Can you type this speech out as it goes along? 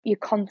you're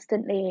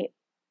constantly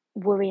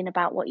worrying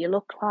about what you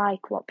look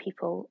like, what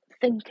people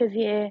think of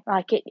you.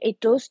 Like it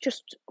does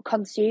just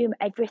consume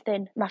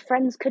everything. My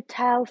friends could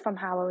tell from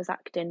how I was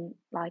acting,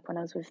 like when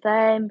I was with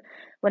them,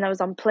 when I was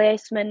on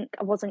placement,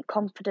 I wasn't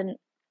confident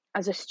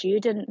as a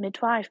student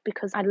midwife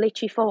because I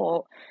literally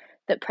thought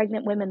that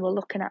pregnant women were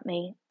looking at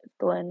me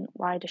going,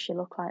 why does she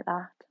look like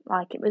that?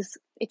 Like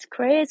it's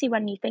crazy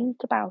when you think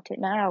about it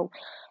now.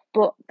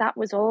 But that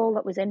was all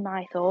that was in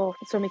my thought.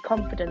 So my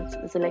confidence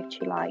was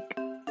literally like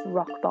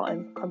rock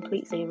bottom,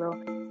 complete zero.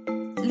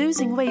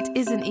 Losing weight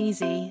isn't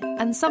easy,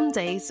 and some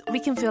days we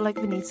can feel like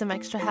we need some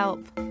extra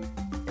help.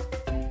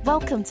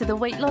 Welcome to the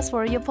Weight Loss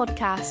Warrior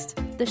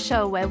podcast, the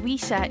show where we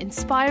share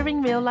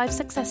inspiring real-life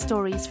success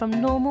stories from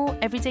normal,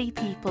 everyday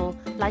people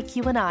like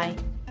you and I.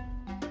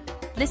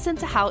 Listen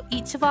to how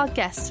each of our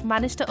guests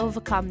managed to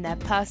overcome their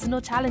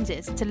personal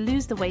challenges to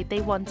lose the weight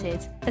they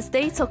wanted, as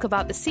they talk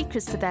about the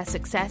secrets to their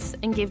success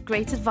and give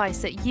great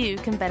advice that you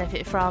can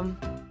benefit from.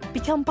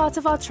 Become part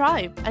of our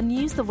tribe and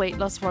use the Weight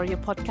Loss Warrior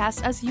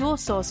podcast as your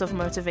source of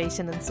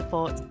motivation and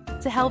support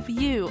to help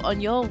you on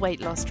your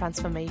weight loss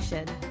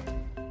transformation.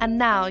 And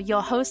now,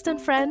 your host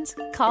and friend,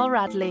 Carl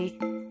Radley.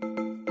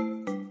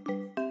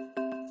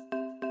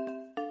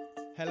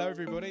 Hello,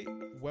 everybody.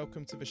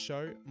 Welcome to the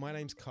show. My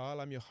name's Carl.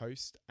 I'm your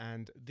host,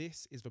 and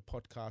this is the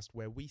podcast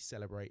where we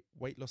celebrate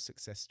weight loss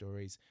success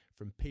stories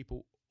from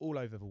people all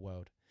over the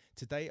world.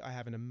 Today, I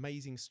have an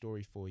amazing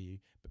story for you,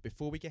 but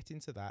before we get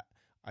into that,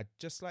 I'd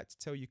just like to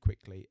tell you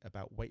quickly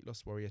about Weight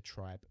Loss Warrior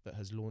Tribe that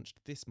has launched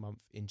this month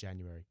in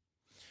January.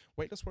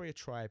 Weight Loss Warrior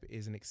Tribe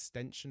is an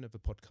extension of the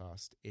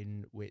podcast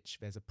in which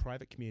there's a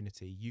private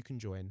community you can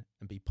join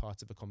and be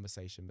part of a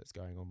conversation that's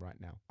going on right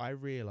now. I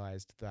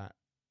realized that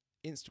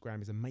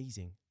Instagram is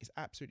amazing. It's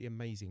absolutely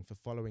amazing for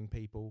following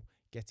people,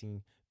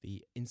 getting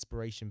the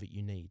inspiration that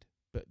you need,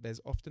 but there's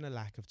often a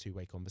lack of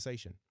two-way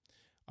conversation.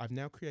 I've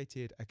now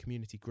created a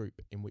community group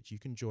in which you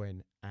can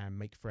join and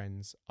make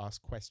friends,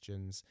 ask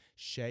questions,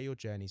 share your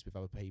journeys with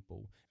other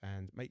people,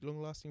 and make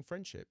long-lasting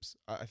friendships.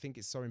 I think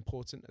it's so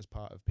important as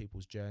part of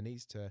people's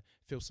journeys to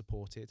feel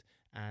supported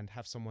and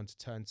have someone to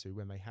turn to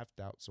when they have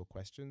doubts or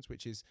questions,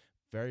 which is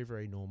very,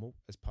 very normal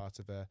as part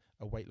of a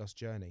weight loss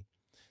journey.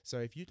 So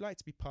if you'd like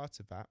to be part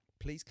of that,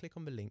 please click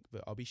on the link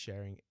that I'll be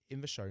sharing in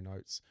the show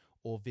notes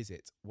or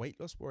visit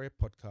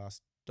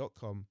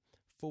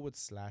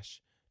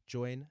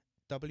weightlosswarriorpodcast.com/join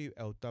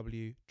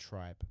WLW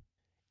Tribe.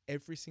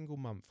 Every single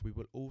month, we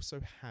will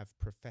also have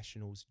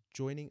professionals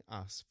joining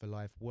us for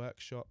live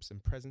workshops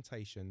and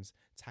presentations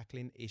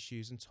tackling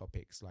issues and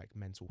topics like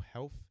mental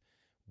health,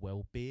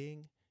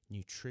 well-being,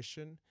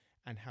 nutrition,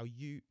 and how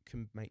you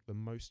can make the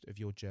most of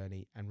your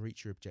journey and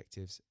reach your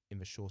objectives in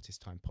the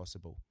shortest time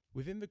possible.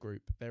 Within the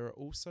group, there are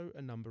also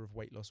a number of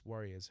weight loss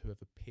warriors who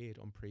have appeared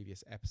on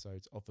previous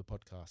episodes of the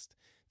podcast.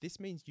 This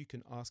means you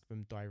can ask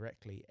them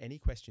directly any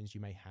questions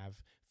you may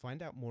have,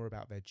 find out more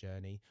about their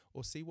journey,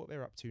 or see what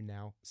they're up to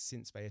now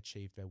since they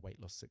achieved their weight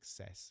loss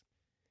success.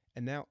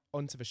 And now,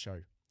 on to the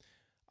show.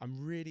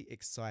 I'm really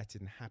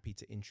excited and happy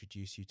to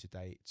introduce you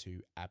today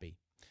to Abby.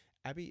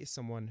 Abby is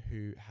someone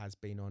who has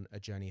been on a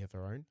journey of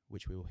her own,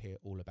 which we will hear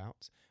all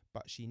about,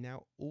 but she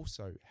now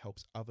also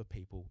helps other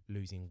people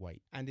losing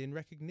weight. And in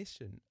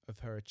recognition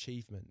of her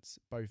achievements,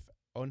 both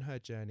on her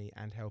journey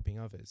and helping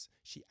others,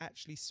 she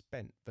actually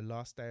spent the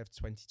last day of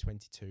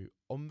 2022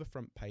 on the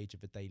front page of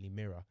the Daily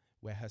Mirror,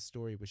 where her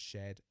story was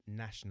shared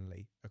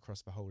nationally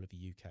across the whole of the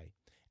UK.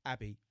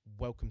 Abby,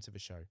 welcome to the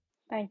show.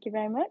 Thank you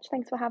very much.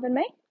 Thanks for having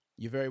me.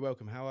 You're very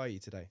welcome. How are you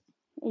today?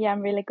 Yeah,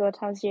 I'm really good.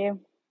 How's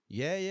you?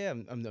 Yeah,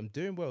 I'm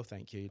doing well,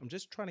 thank you. I'm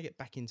just trying to get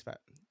back into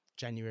that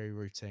January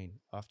routine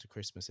after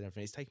Christmas and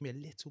everything. It's taken me a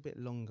little bit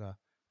longer,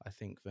 I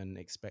think, than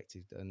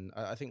expected. And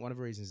I think one of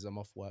the reasons is I'm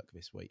off work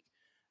this week.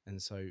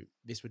 And so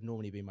this would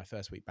normally be my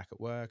first week back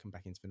at work and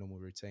back into the normal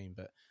routine,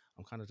 but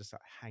I'm kind of just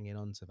like hanging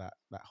on to that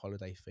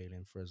holiday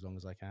feeling for as long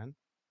as I can.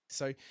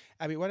 So,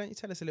 Abby, why don't you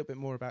tell us a little bit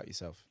more about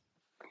yourself?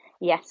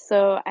 Yes,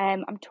 so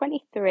I'm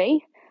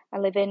 23. I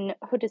live in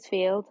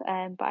Huddersfield,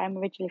 but I'm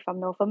originally from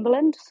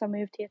Northumberland. So I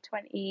moved here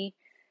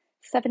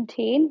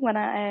 2017 when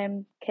I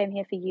came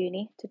here for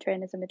uni to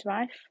train as a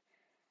midwife.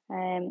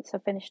 So I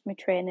finished my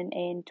training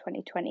in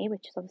 2020,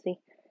 which is obviously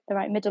the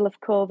right middle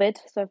of COVID.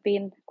 So I've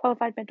been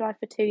qualified midwife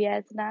for 2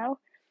 years now.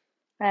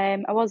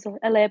 I was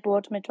a labour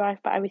ward midwife,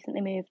 but I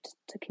recently moved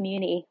to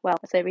community. Well,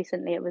 I say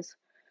recently, it was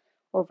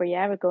over a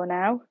year ago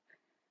now.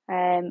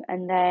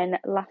 And then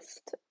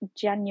last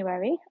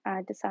January,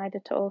 I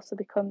decided to also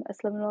become a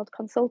Slimming World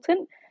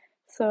consultant.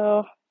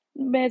 So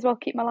may as well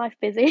keep my life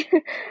busy.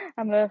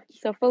 I'm a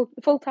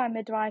full-time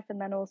midwife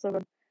and then also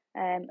run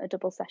a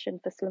double session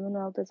for Slimming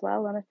World as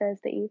well on a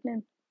Thursday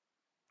evening.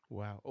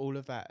 Wow, all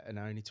of that and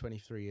only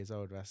 23 years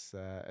old. That's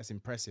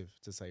impressive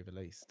to say the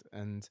least.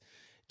 And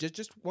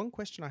just one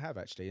question I have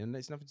actually, and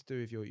it's nothing to do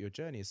with your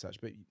journey as such,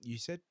 but you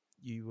said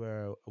you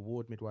were a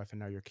ward midwife and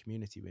now you're a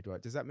community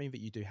midwife. Does that mean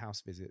that you do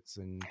house visits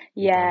and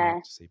you're going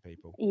out to see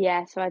people?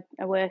 Yeah, so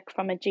I work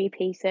from a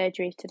GP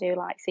surgery to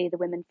see the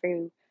women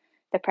through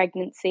the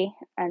pregnancy,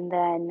 and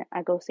then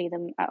I go see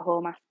them at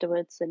home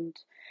afterwards and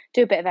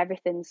do a bit of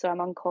everything. So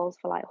I'm on calls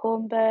for like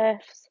home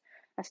births.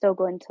 I still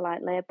go into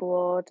like labour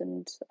ward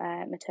and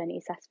maternity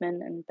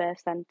assessment and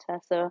birth centre.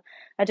 So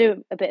I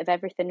do a bit of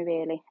everything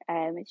really.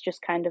 It's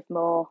just kind of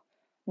more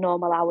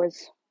normal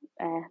hours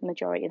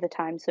majority of the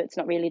time. So it's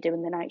not really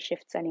doing the night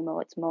shifts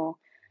anymore. It's more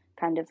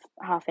kind of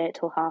 8:30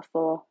 till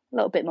 4:30. A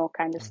little bit more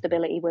kind of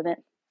stability with it.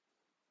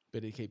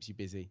 But it keeps you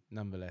busy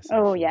nonetheless.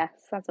 Oh, yes,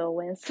 as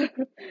always.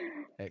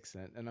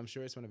 Excellent. And I'm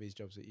sure it's one of these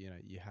jobs that,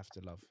 you have to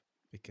love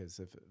because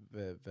of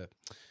the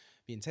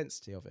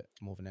intensity of it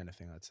more than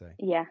anything, I'd say.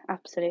 Yeah,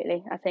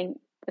 absolutely. I think,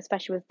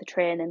 especially with the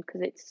training,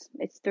 because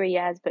it's 3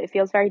 years, but it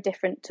feels very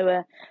different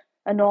to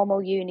a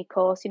normal uni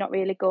course. You're not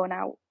really going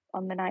out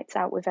on the nights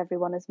out with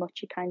everyone as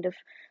much. You kind of,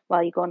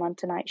 while you're going on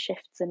to night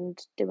shifts and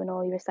doing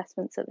all your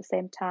assessments at the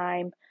same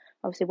time,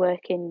 obviously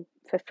working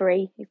for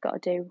free, you've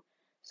got to do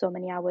so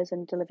many hours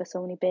and deliver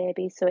so many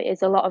babies. So it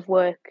is a lot of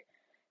work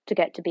to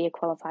get to be a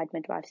qualified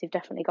midwife. So you've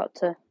definitely got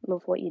to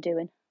love what you're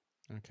doing.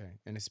 Okay.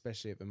 And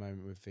especially at the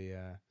moment with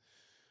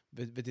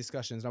the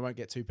discussions, I won't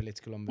get too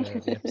political on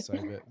the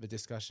episode, but the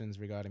discussions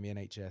regarding the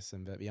NHS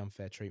and the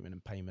unfair treatment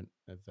and payment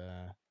of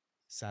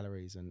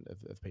salaries and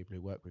of people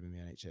who work within the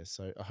NHS.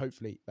 So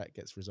hopefully that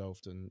gets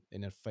resolved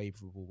in a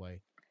favourable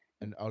way.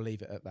 And I'll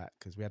leave it at that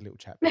because we had a little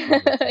chat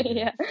before.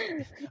 Yeah.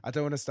 I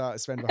don't want to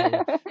spend the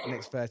whole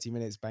next 30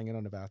 minutes banging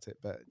on about it,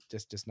 but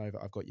just know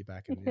that I've got your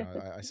back and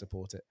I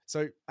support it.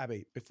 So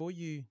Abby, before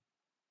you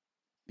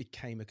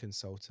became a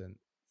consultant,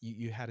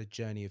 you had a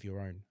journey of your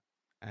own.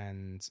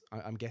 And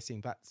I'm guessing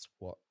that's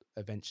what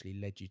eventually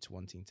led you to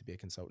wanting to be a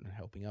consultant and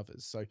helping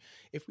others. So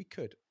if we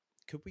could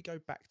we go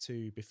back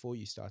to before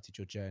you started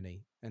your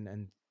journey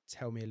and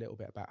tell me a little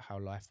bit about how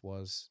life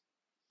was?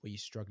 Were you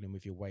struggling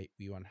with your weight?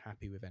 Were you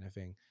unhappy with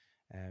anything?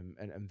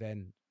 And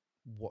then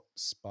what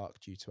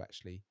sparked you to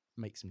actually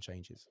make some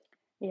changes?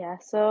 Yeah,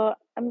 so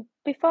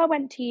before I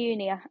went to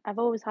uni, I've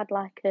always had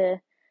like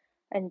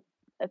an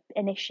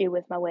issue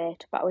with my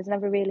weight, but I was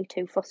never really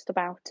too fussed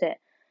about it.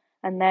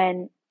 And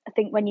then I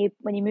think when you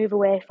move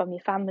away from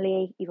your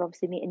family, you're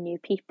obviously meeting new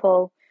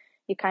people,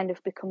 you kind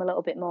of become a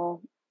little bit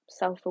more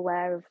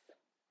self-aware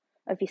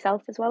of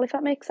yourself as well, if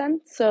that makes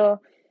sense.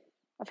 So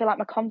I feel like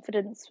my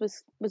confidence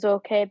was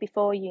okay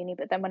before uni,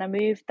 but then when I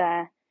moved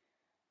there,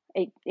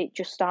 it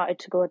just started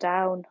to go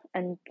down.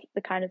 And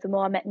the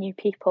more I met new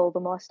people, the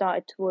more I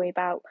started to worry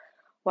about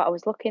what I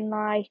was looking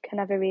like. I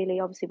never really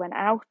obviously went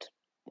out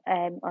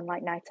on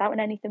like nights out and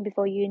anything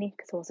before uni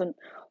because I wasn't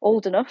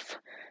old enough.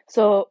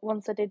 So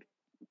once I did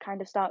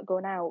kind of start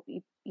going out,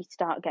 you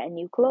start getting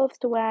new clothes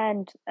to wear,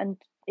 and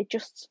I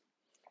just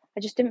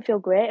didn't feel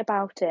great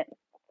about it.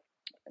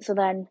 So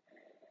then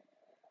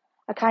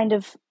I kind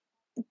of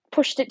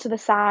pushed it to the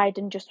side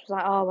and just was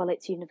like, oh well,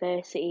 it's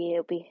university,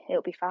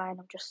 it'll be fine.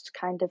 I'll just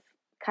kind of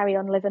carry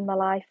on living my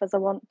life as I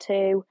want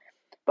to.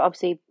 But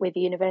obviously with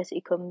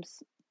university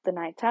comes the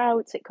night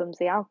outs, it comes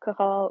the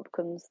alcohol, it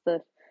comes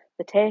the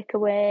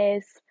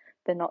takeaways,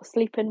 the not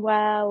sleeping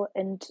well.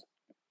 And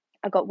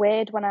I got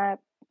weird when I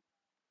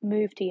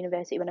moved to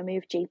university, when I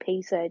moved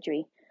GP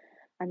surgery,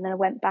 and then I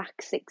went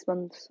back 6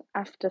 months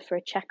after for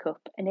a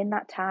checkup, and in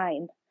that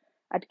time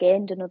I'd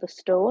gained another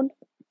stone.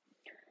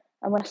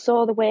 And when I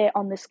saw the weight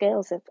on the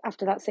scales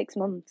after that 6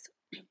 months,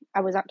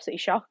 I was absolutely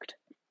shocked.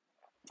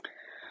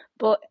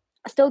 But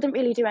I still didn't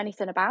really do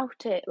anything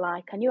about it.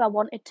 Like, I knew I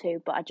wanted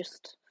to, but I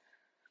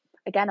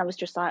was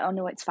just like, oh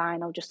no, it's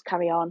fine, I'll just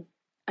carry on.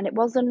 And it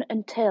wasn't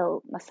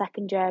until my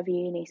second year of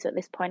uni, so at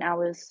this point I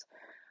was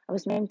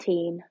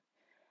 19,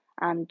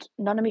 and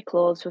none of my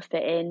clothes were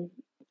fitting.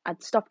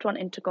 I'd stopped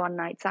wanting to go on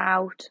nights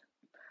out.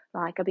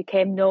 Like, I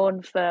became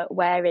known for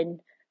wearing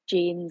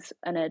jeans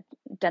and a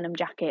denim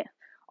jacket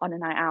on a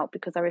night out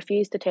because I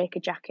refused to take a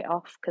jacket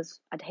off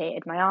because I'd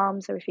hated my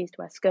arms. I refused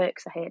to wear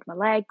skirts because I hated my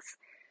legs.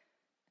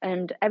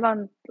 And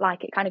everyone,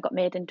 like, it kind of got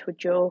made into a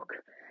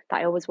joke that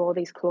I always wore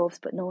these clothes,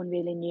 but no one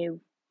really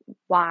knew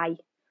why,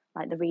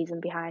 like the reason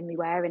behind me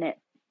wearing it.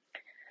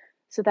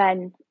 So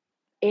then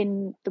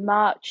in the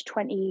March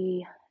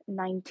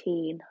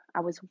 2019, I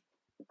was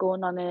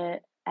going on a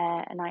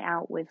night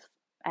out with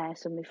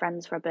some of my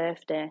friends for a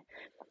birthday,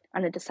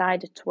 and I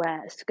decided to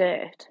wear a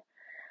skirt.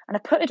 And I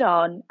put it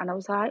on and I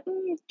was like,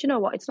 do you know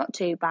what? It's not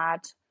too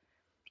bad.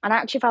 And I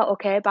actually felt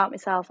okay about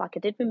myself. Like, I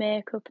did my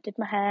makeup, I did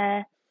my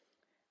hair,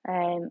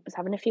 was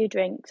having a few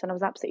drinks, and I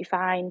was absolutely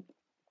fine.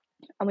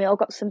 And we all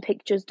got some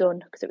pictures done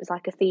because it was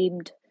like a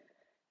themed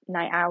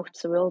night out.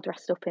 So we all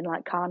dressed up in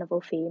like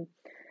carnival theme.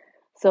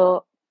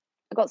 So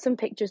I got some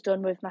pictures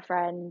done with my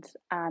friend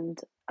and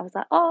I was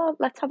like, oh,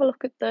 let's have a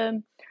look at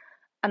them.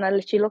 And I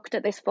literally looked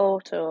at this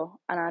photo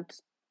and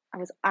I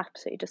was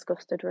absolutely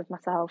disgusted with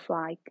myself.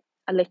 Like,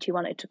 I literally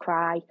wanted to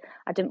cry.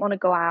 I didn't want to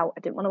go out. I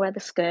didn't want to wear the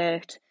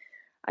skirt.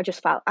 I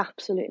just felt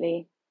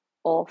absolutely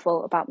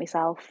awful about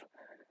myself.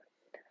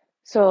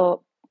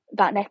 So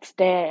that next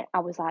day I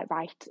was like,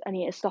 right, I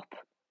need to stop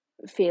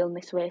feeling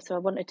this way. So I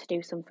wanted to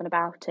do something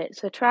about it.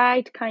 So I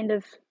tried kind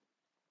of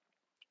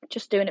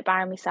just doing it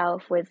by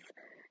myself with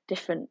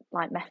different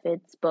like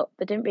methods, but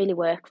they didn't really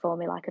work for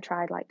me. Like, I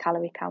tried like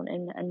calorie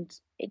counting and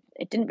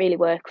it didn't really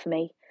work for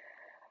me.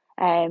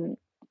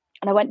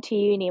 And I went to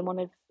uni, and one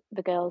of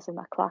the girls in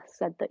my class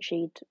said that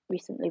she'd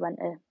recently went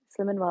to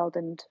Slimming World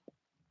and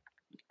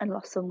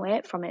lost some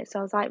weight from it. So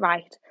I was like,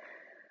 right,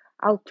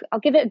 I'll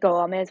give it a go.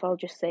 I may as well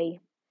just see.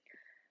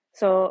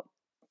 So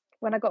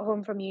when I got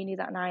home from uni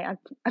that night,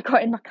 I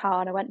got in my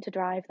car and I went to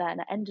drive there,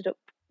 and I ended up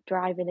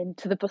driving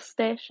into the bus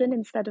station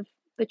instead of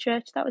the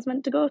church that I was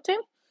meant to go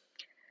to.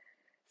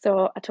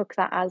 So I took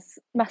that as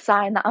my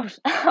sign that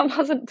I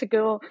wasn't to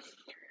go.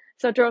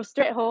 So I drove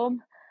straight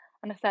home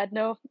and I said,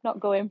 no, not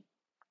going.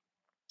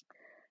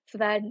 So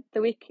then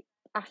the week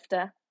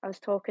after, I was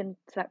talking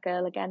to that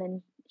girl again,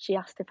 and she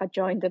asked if I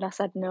joined, and I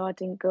said, no, I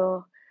didn't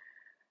go.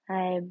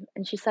 And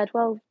she said,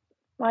 well,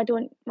 why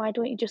don't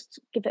you just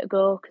give it a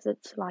go? Because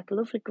it's like a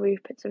lovely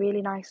group. It's a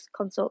really nice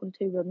consultant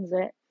who runs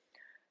it.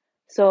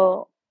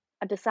 So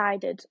I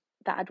decided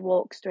that I'd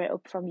walk straight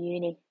up from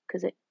uni,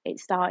 because it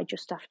started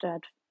just after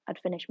I'd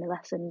finished my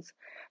lessons.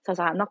 So I was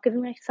like, I'm not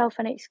giving myself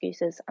any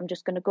excuses. I'm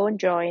just going to go and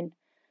join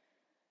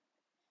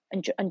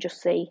and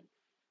just see.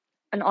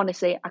 And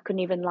honestly, I couldn't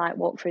even like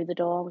walk through the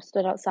door. I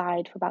stood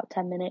outside for about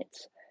 10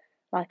 minutes.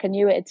 Like I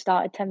knew it had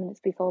started 10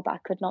 minutes before, but I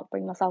could not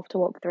bring myself to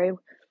walk through.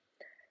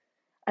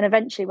 And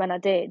eventually when I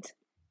did,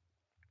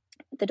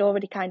 they'd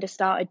already kind of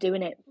started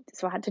doing it.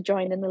 So I had to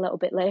join in a little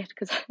bit late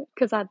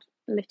because I'd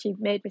literally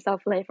made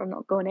myself late from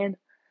not going in.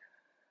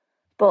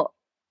 But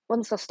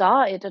once I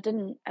started, I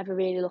didn't ever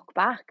really look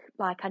back.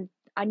 Like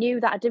I knew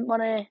that I didn't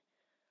want to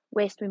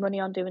waste my money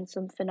on doing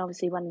something.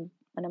 Obviously, when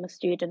I'm a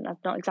student,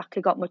 I've not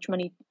exactly got much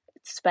money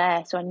to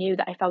spare. So I knew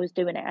that if I was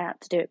doing it, I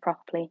had to do it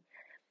properly.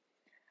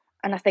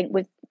 And I think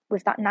with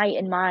that night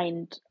in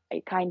mind,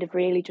 it kind of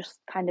really just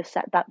kind of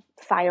set that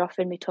fire off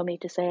in my tummy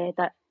to say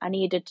that I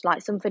needed,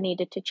 like, something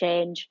needed to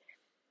change.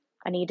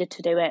 I needed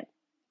to do it.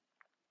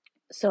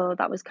 So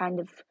that was kind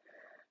of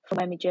from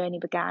where my journey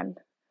began.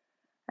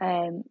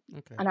 And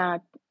I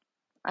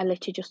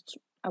literally just,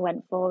 I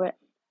went for it.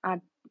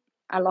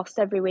 I lost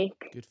every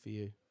week. Good for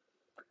you.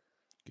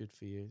 Good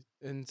for you.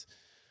 And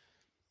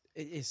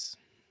it is,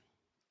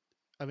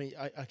 I mean,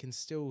 I can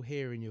still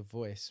hear in your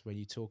voice when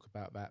you talk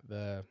about that,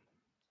 the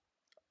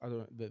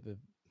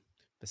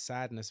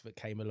sadness that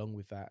came along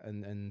with that,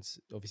 and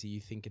obviously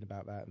you thinking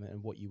about that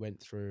and what you went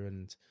through,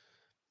 and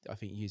I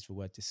think you used the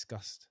word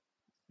disgust,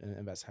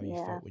 and that's how you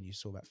felt when you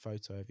saw that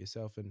photo of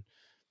yourself. And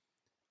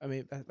I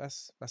mean,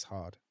 that's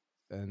hard,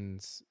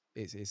 and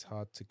it's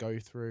hard to go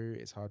through.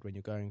 It's hard when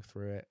you're going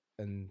through it,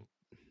 and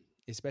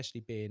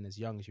especially being as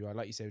young as you are.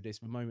 Like you said, there's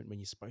the moment when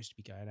you're supposed to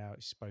be going out,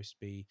 you're supposed to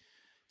be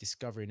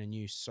discovering a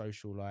new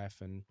social life,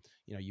 and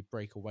you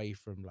break away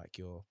from like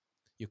your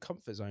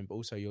comfort zone, but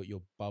also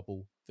your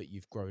bubble that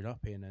you've grown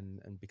up in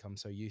and become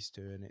so used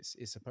to. And it's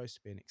supposed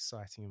to be an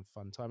exciting and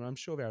fun time. And I'm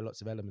sure there are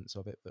lots of elements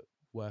of it that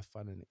were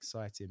fun and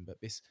exciting, but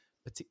this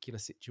particular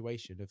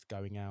situation of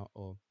going out,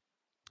 or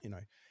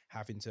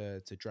having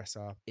to dress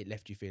up, it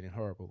left you feeling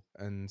horrible.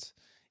 And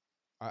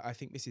I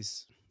think this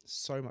is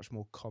so much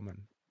more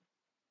common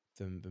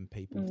than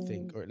people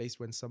think, or at least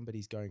when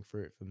somebody's going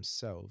through it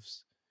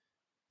themselves,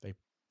 they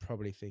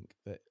probably think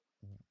that,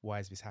 why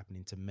is this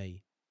happening to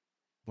me?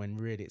 When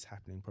really it's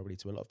happening probably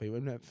to a lot of people,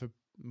 and for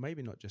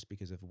maybe not just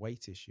because of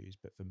weight issues,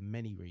 but for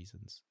many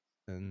reasons.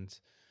 And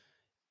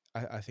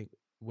I think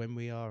when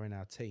we are in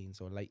our teens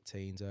or late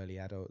teens, early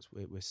adults,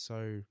 we're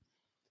so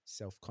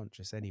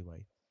self-conscious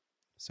anyway.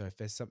 So if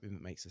there's something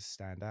that makes us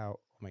stand out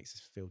or makes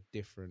us feel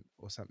different,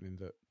 or something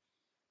that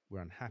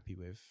we're unhappy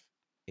with,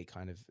 it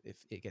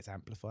gets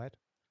amplified.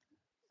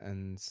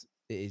 And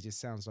it just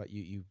sounds like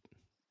you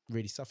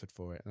really suffered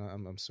for it.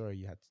 And I'm sorry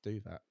you had to do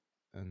that.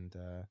 And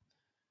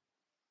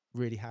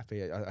really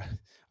happy.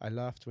 I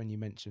laughed when you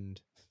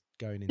mentioned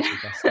going into the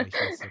bus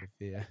station instead of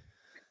the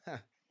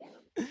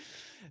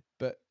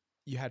but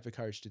you had the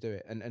courage to do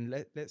it. And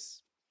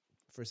let's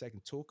for a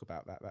second talk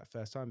about that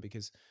first time,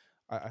 because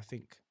I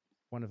think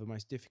one of the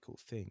most difficult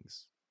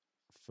things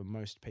for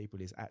most people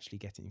is actually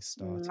getting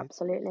started.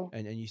 Absolutely.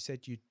 And you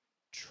said you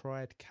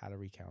tried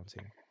calorie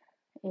counting,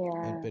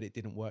 but it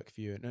didn't work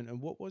for you.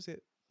 And what was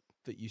it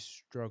that you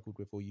struggled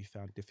with or you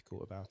found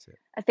difficult about it?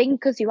 I think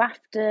because you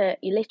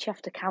literally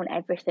have to count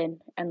everything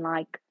and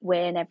like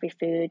weigh in every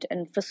food.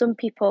 And for some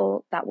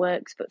people that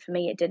works, but for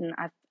me it didn't.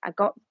 I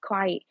got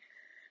quite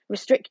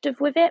restrictive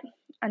with it,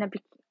 and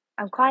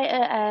I'm quite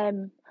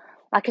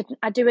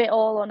I do it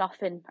all or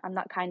nothing. I'm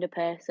that kind of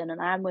person,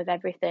 and I am with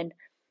everything.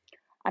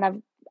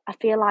 And I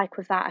feel like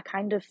with that I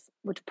kind of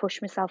would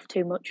push myself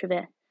too much with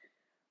it.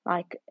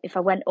 Like if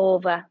I went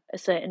over a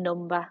certain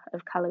number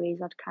of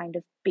calories, I'd kind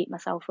of beat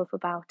myself up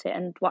about it.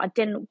 And what I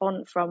didn't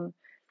want from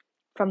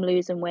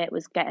losing weight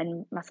was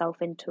getting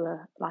myself into an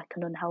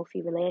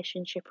unhealthy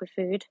relationship with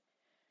food.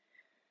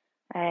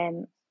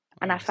 And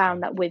I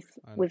found that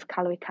with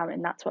calorie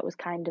counting, that's what was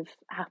kind of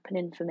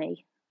happening for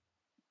me.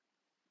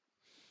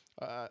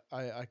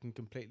 I can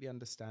completely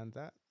understand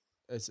that.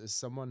 As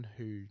someone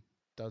who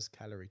does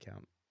calorie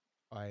count,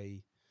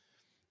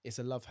 it's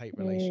a love-hate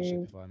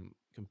relationship, if I'm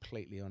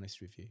completely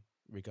honest with you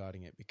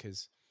regarding it.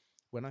 Because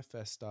when I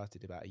first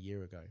started about a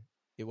year ago,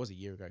 it was a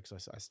year ago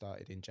because I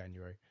started in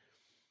January,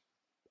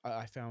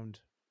 I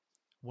found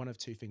one of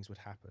two things would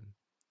happen.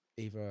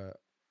 Either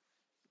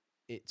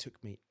it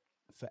took me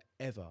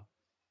forever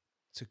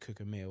to cook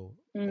a meal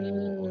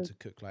or to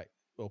cook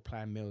or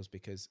plan meals,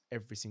 because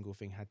every single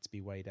thing had to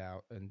be weighed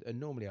out. And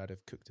normally I'd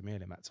have cooked a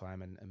meal in that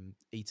time and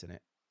eaten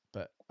it,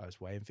 but I was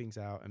weighing things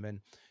out and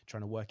then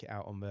trying to work it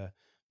out on the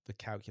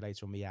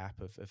calculator on the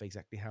app of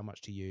exactly how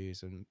much to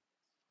use. And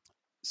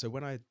so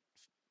when I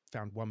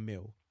found one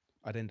meal,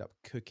 I'd end up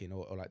cooking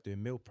or like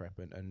doing meal prep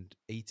and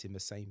eating the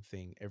same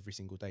thing every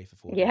single day for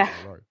 4 days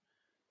in a row,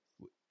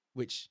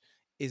 which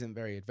isn't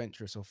very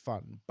adventurous or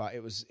fun, but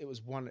it was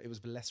the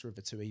lesser of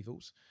the two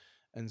evils.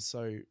 And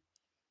so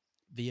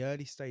the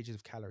early stages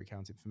of calorie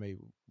counting for me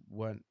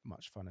weren't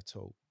much fun at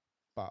all.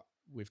 But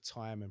with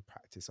time and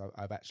practice,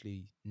 I've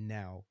actually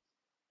now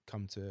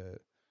come to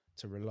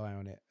rely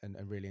on it and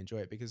really enjoy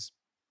it, because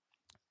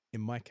in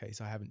my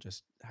case, I haven't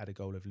just had a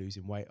goal of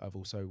losing weight. I've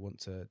also want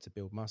to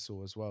build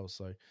muscle as well.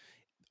 So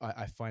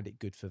I find it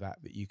good for that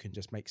you can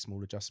just make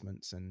small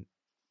adjustments and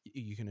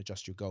you can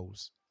adjust your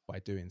goals by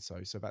doing so.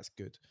 So that's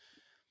good.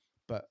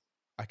 But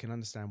I can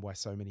understand why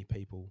so many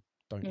people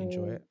don't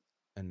enjoy it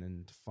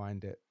and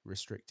find it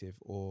restrictive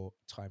or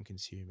time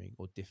consuming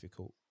or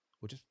difficult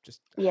or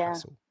just a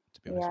hassle,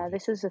 to be honest with you.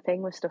 This is the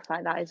thing with stuff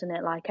like that, isn't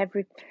it?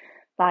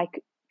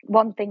 Like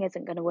one thing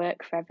isn't going to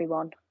work for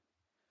everyone.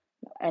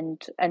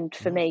 And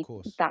for me,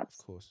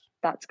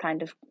 that's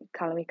kind of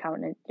calorie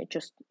counting. It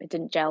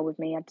didn't gel with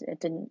me. It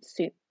didn't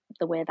suit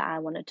the way that I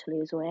wanted to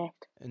lose weight.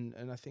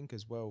 And I think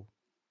as well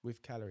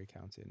with calorie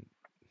counting,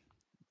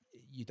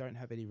 you don't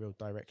have any real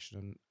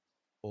direction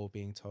or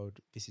being told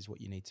this is what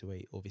you need to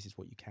eat or this is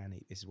what you can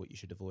eat, this is what you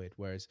should avoid.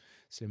 Whereas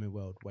Slimming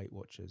World, Weight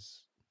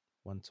Watchers,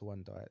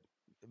 1-to-1 diet,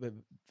 the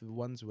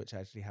ones which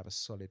actually have a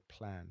solid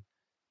plan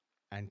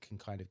and can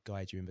kind of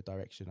guide you in the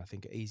direction, I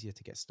think are easier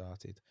to get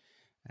started.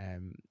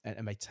 And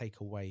may take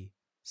away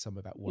some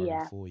of that worry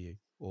for you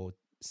or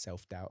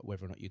self-doubt,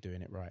 whether or not you're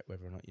doing it right,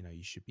 whether or not,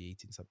 you should be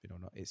eating something or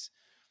not. It's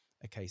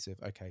a case of,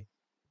 okay,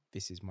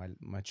 this is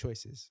my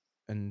choices.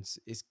 And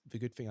it's the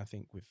good thing, I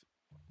think, with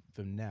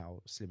them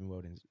now, Slimming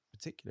World in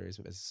particular, is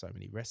that there's so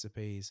many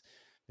recipes,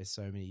 there's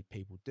so many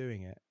people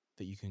doing it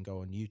that you can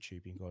go on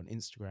YouTube, you can go on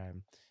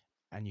Instagram,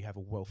 and you have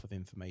a wealth of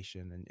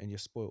information and you're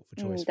spoilt for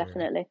choice.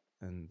 Definitely.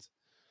 And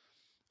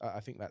I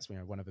think that's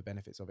one of the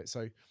benefits of it.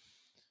 So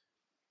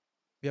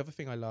the other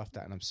thing I laughed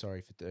at, and I'm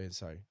sorry for doing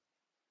so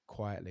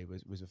quietly,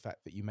 was the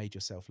fact that you made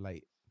yourself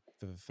late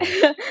for the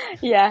first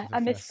I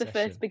missed the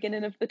first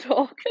beginning of the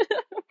talk.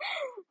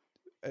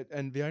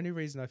 And the only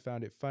reason I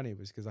found it funny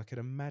was because I could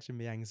imagine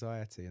the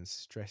anxiety and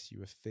stress you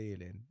were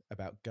feeling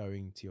about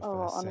going to your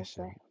first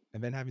session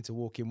and then having to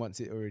walk in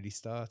once it already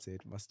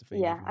started. Must have been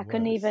even I worse.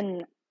 couldn't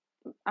even.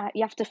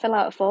 You have to fill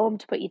out a form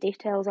to put your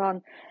details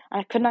on,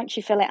 and I couldn't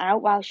actually fill it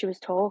out while she was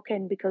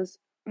talking because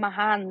my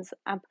hands.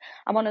 I'm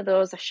one of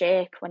those, I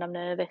shake when I'm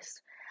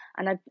nervous,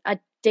 and I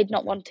did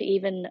not want to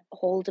even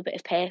hold a bit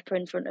of paper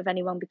in front of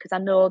anyone because I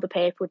know the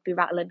paper would be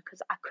rattling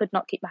because I could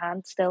not keep my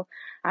hands still.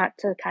 I had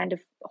to kind of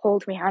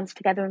hold my hands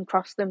together and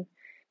cross them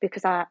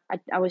because I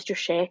was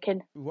just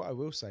shaking. What I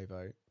will say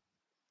though,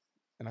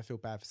 and I feel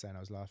bad for saying I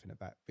was laughing at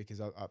that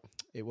because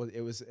it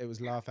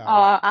was laugh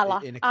out.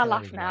 I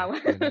laugh now.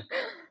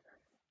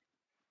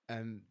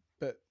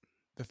 But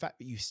the fact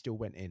that you still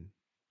went in,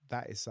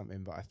 that is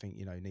something that I think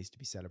needs to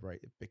be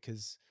celebrated,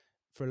 because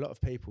for a lot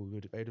of people,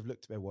 they'd have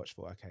looked at their watch,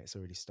 thought, okay, it's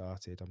already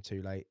started, I'm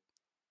too late,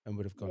 and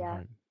would have gone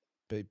home.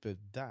 But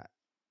that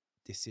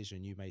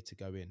decision you made to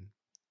go in,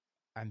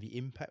 and the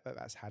impact that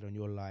that's had on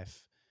your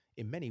life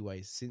in many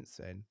ways since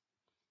then,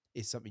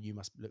 is something you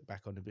must look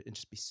back on and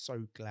just be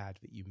so glad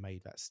that you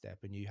made that step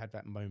and you had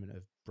that moment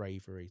of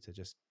bravery to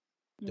just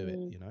do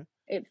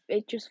it.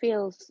 It just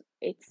feels,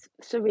 it's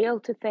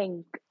surreal to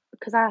think,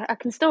 because I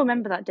can still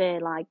remember that day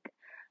like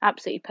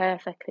absolutely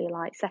perfectly,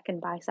 like second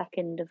by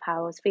second of how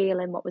I was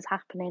feeling, what was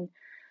happening,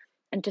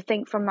 and to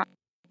think from that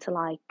to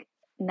like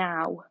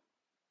now,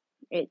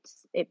 it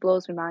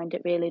blows my mind.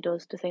 It really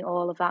does, to think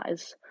all of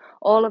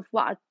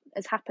what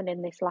has happened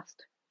in this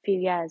last few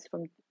years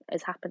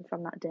has happened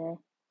from that day.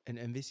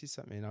 And this is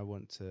something I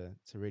want to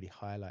really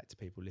highlight to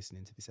people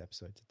listening to this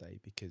episode today,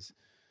 because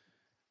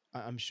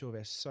I'm sure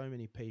there's so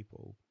many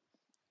people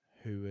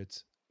who would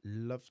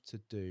love to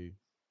do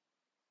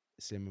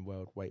Slimming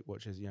World, Weight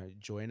Watchers,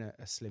 join a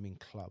slimming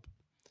club,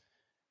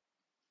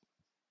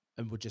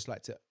 and would just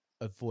like to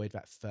avoid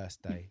that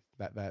first day,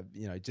 that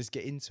just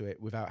get into it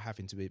without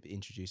having to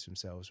introduce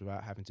themselves,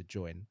 without having to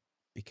join,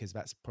 because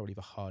that's probably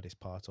the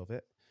hardest part of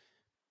it.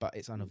 But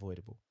it's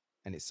unavoidable,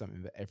 and it's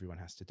something that everyone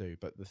has to do.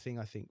 But the thing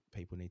I think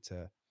people need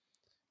to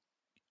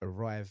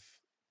arrive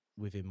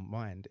with in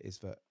mind is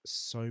that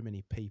so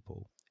many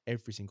people,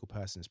 every single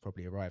person has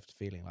probably arrived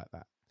feeling like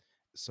that.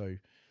 So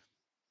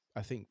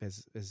I think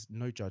there's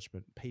no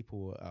judgment.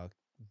 People are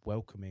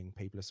welcoming,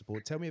 people are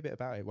support. Tell me a bit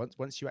about it.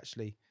 Once you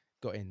actually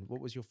got in, what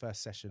was your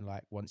first session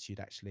like once you'd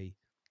actually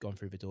gone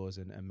through the doors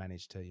and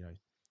managed to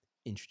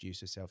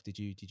introduce yourself? Did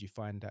you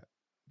find that,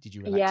 did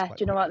you relax quite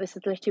do you know quickly? what, this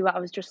is literally what I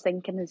was just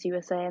thinking as you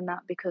were saying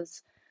that,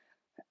 because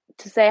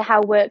to say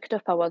how worked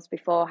up I was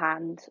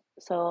beforehand,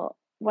 so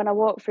when I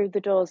walked through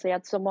the doors, they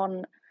had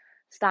someone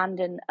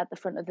standing at the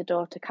front of the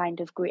door to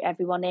kind of greet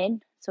everyone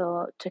in.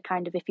 So to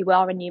kind of, if you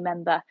are a new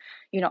member,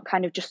 you're not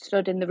kind of just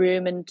stood in the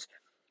room and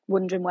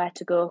wondering where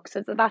to go.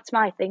 So that's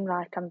my thing.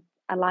 Like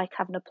I like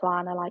having a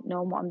plan. I like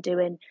knowing what I'm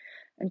doing,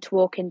 and to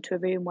walk into a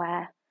room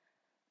where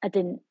I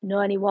didn't know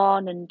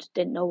anyone and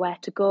didn't know where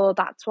to go.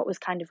 That's what was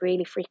kind of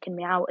really freaking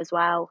me out as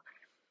well.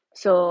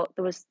 So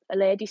there was a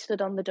lady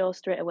stood on the door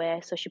straight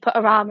away. So she put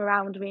her arm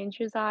around me and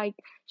she was like,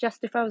 she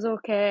asked if I was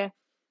okay.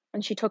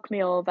 And she took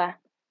me over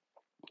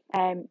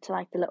to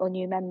like the little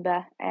new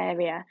member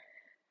area.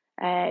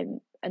 And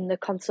the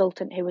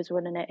consultant who was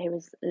running it, who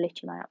was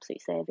literally my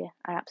absolute saviour.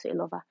 I absolutely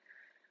love her.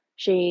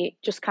 She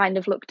just kind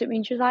of looked at me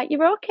and she was like,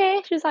 "You're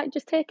okay." She was like,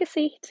 "Just take a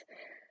seat."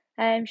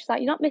 She's like,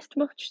 "You're not missed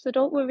much, so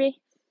don't worry."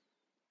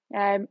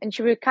 And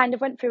she kind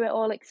of went through it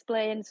all,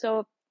 explained.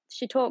 So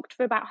she talked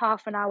for about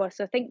half an hour.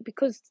 So I think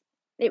because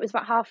it was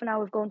about half an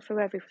hour of going through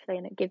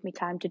everything, it gave me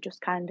time to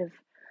just kind of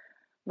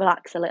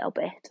relax a little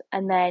bit.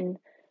 And then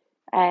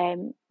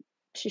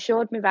she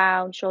showed me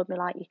around, showed me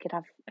like you could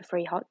have a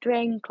free hot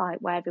drink, like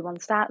where everyone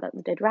sat, that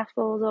they did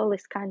raffles, all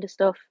this kind of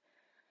stuff.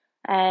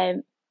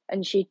 And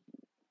she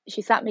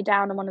sat me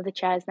down on one of the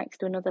chairs next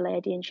to another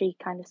lady, and she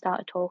kind of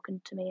started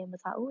talking to me and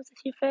was like, "Oh, is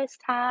this your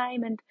first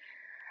time?" And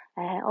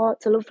oh,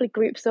 it's a lovely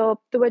group. So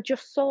they were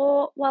just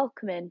so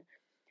welcoming.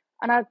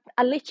 And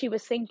I literally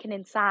was thinking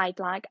inside,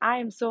 like, I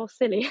am so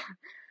silly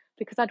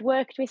because I'd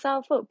worked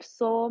myself up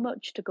so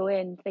much to go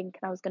in thinking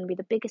I was going to be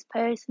the biggest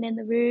person in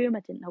the room.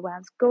 I didn't know where I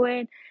was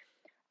going.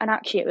 And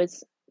actually, it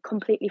was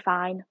completely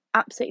fine,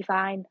 absolutely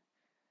fine.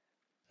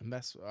 And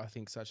that's, I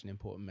think, such an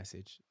important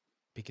message,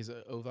 because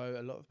although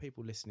a lot of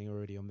people listening are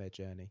already on their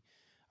journey,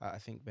 I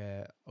think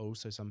there are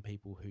also some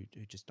people who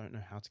just don't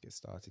know how to get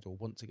started or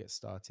want to get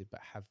started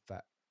but have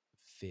that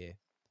fear.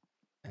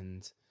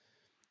 And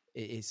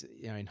it is,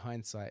 in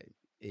hindsight,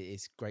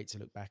 it's great to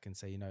look back and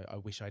say, I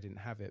wish I didn't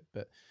have it.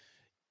 But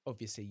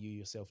obviously you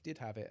yourself did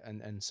have it,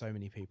 and so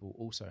many people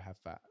also have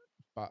that.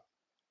 But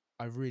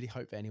I really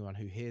hope that anyone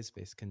who hears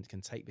this can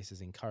take this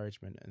as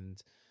encouragement,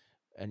 and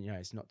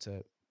it's not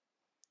to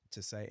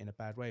say it in a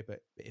bad way,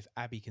 but if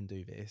Abby can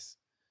do this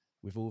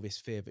with all this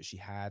fear that she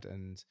had,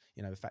 and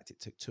the fact it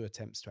took 2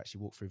 attempts to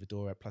actually walk through the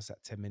door, plus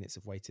that 10 minutes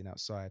of waiting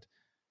outside,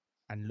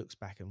 and looks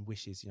back and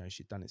wishes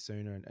she'd done it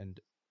sooner, and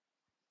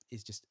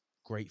is just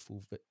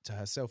grateful to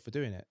herself for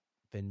doing it,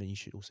 then you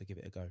should also give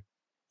it a go.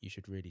 You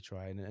should really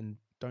try, and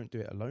don't do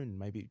it alone.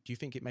 Maybe, do you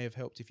think it may have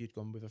helped if you'd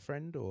gone with a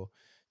friend, or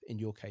in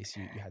your case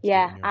you had to do it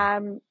on your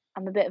own?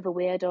 I'm a bit of a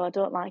weirdo. I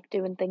don't like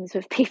doing things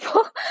with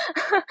people.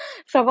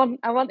 So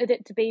I wanted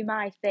it to be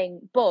my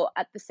thing, but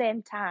at the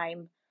same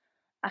time,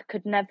 I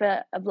could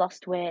never have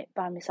lost weight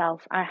by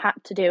myself. I had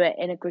to do it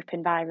in a group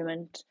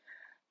environment,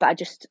 but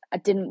I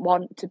didn't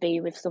want to be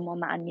with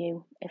someone that I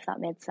knew, if that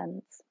made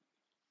sense.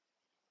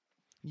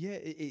 Yeah,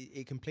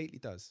 it completely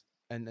does.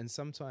 And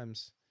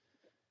sometimes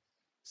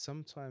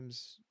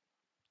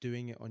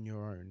doing it on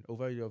your own,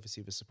 although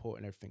obviously the support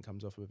and everything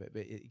comes off with it,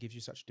 but it gives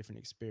you such a different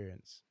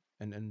experience.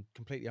 And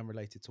completely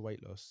unrelated to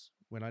weight loss,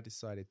 when I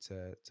decided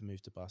to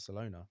move to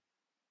Barcelona,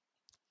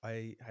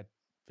 I had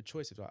the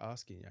choice of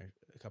asking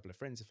a couple of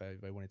friends if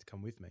they wanted to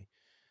come with me.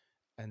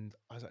 And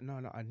I was like, no,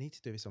 I need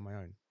to do this on my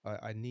own.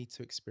 I need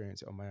to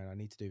experience it on my own. I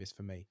need to do this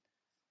for me.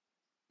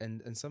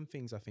 And some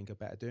things I think are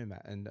better doing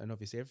that. And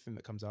obviously everything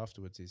that comes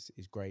afterwards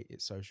is great.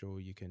 It's social.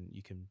 You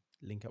can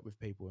link up with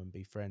people and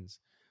be friends.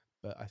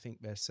 But I think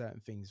there's certain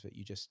things that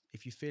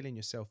if you feel in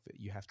yourself that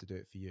you have to do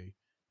it for you.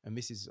 And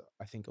this is,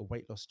 I think, a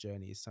weight loss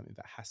journey is something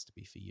that has to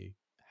be for you,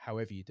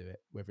 however you do it,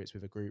 whether it's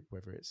with a group,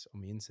 whether it's on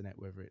the internet,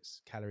 whether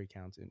it's calorie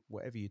counting,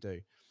 whatever you do,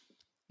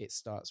 it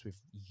starts with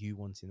you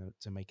wanting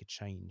to make a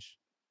change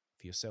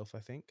for yourself, I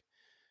think.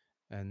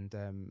 And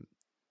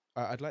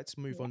I'd like to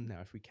move on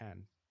now, if we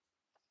can,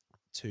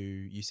 to,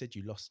 you said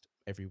you lost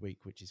every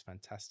week, which is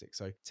fantastic.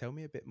 So tell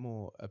me a bit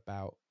more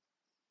about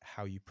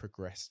how you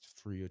progressed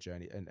through your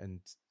journey. And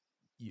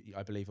you,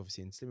 I believe,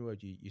 obviously in Slimming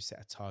World, you set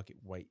a target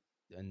weight.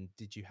 And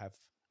did you have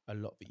a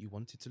lot that you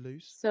wanted to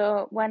lose?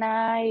 So when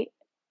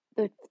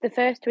the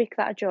first week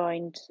that I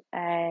joined,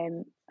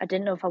 I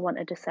didn't know if I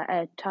wanted to set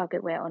a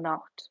target weight or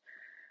not.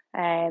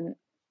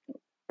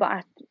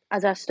 But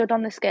as I stood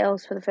on the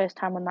scales for the first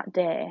time on that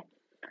day,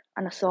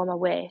 and I saw my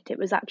weight, it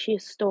was actually a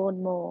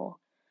stone more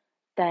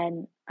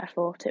than I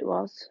thought it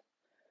was.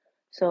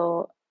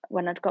 So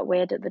when I'd got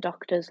weighed at the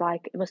doctor's,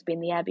 like, it must have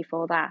been the year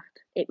before that,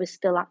 it was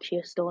still actually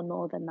a stone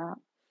more than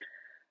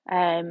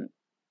that.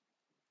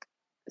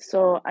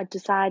 So I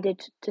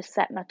decided to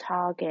set my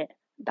target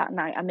that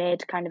night. I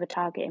made kind of a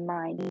target in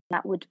mind, and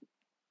that would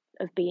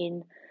have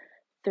been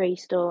 3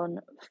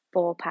 stone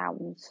 4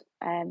 pounds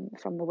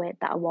from the weight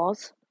that I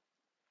was.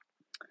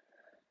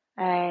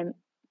 And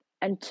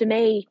to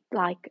me,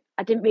 like,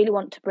 I didn't really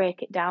want to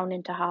break it down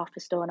into half a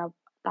stone.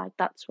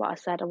 That's what I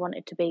said I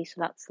wanted to be,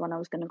 so that's the one I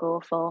was going to go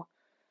for.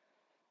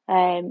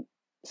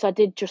 So I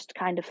did just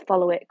kind of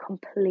follow it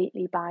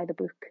completely by the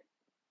book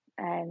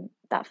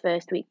that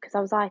first week, because I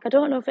was like, I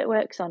don't know if it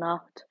works or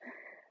not.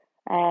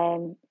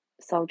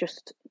 So I'll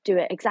just do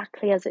it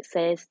exactly as it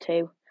says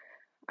to.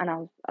 and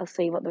I'll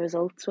see what the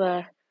results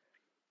were.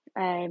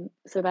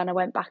 So then I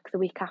went back the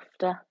week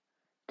after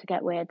to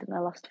get weighed, and I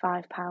lost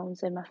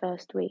 £5 in my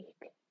first week.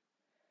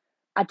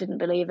 I didn't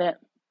believe it.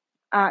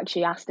 I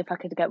actually asked if I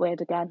could get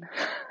weighed again.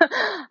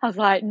 I was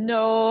like,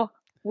 no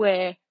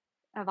way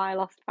have I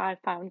lost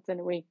 £5 in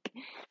a week.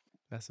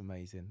 That's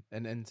amazing.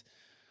 And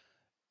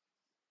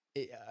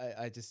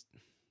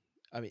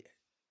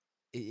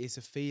it's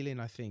a feeling,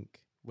 I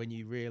think, when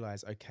you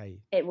realise,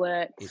 okay, it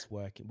works. It's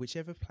working.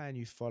 Whichever plan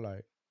you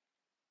follow,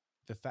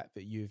 the fact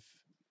that you've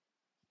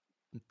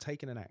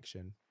taken an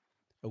action,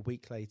 a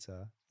week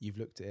later, you've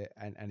looked at it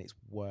and it's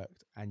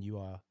worked, and you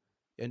are,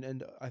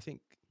 and I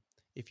think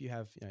if you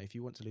have, if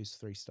you want to lose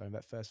 3 stone,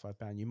 that first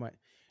 £5, you might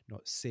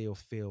not see or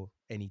feel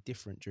any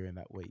different during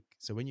that week.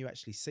 So when you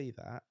actually see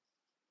that,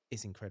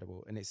 it's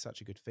incredible. And it's such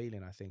a good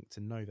feeling, I think,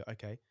 to know that,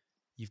 okay,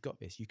 you've got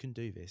this, you can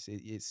do this.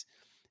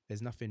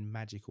 There's nothing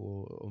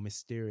magical or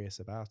mysterious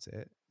about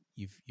it.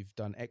 You've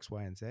done X,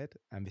 Y, and Z,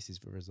 and this is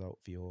the result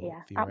for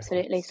your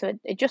absolutely. efforts. So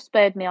it just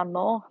spurred me on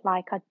more.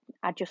 Like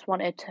I just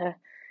wanted to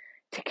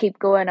keep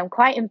going. I'm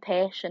quite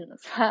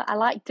impatient. So I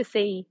like to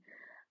see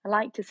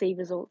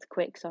results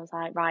quick. So I was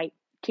like, right,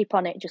 keep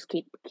on it, just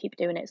keep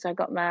doing it. So I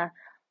got my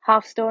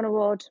half stone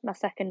award my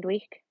second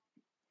week,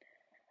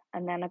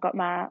 and then I got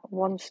my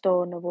 1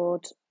 stone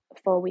award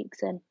 4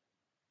 weeks in.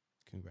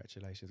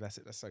 Congratulations. That's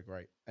it. That's so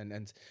great.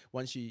 And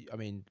once you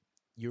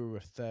were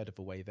a third of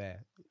the way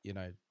there,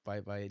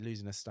 by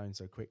losing a stone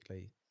so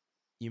quickly,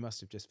 you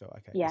must have just felt,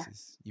 okay,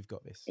 you've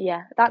got this.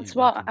 Yeah, that's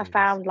what I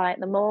found. Like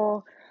the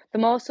more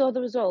saw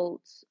the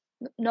results,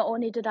 not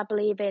only did I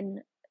believe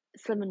in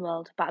Slimming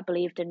World, but I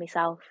believed in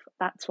myself.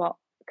 That's what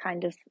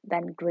kind of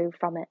then grew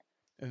from it.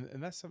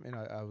 And that's something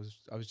I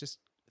was just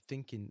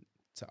thinking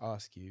to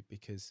ask you,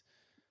 because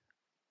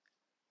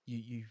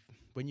you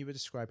when you were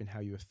describing how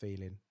you were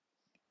feeling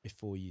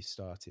before you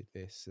started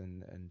this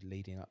and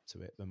leading up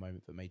to it, the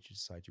moment that made you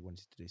decide you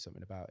wanted to do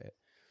something about it,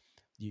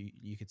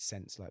 you could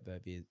sense like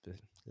the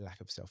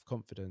lack of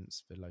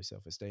self-confidence, the low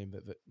self-esteem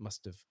that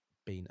must have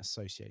been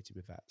associated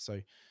with that. So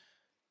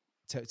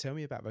tell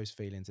me about those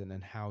feelings, and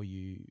then how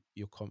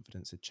your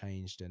confidence had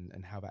changed,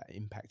 and how that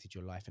impacted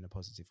your life in a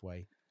positive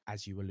way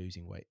as you were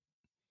losing weight.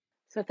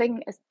 So I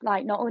think it's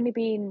like not only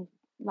being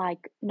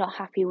like not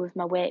happy with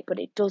my weight, but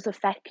it does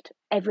affect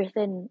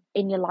everything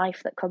in your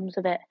life that comes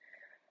with it,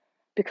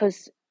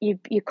 because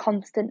you're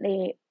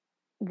constantly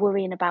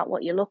worrying about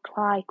what you look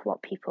like,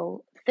 what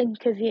people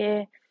think of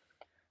you.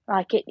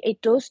 Like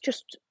it does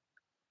just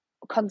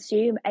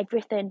consume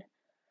everything.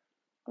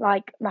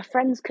 Like my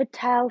friends could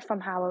tell from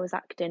how I was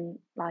acting,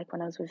 like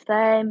when I was with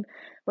them,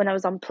 when I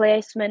was on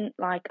placement,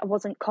 like I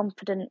wasn't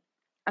confident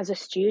as a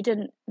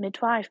student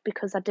midwife,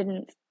 because I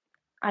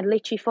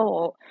literally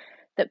thought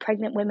that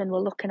pregnant women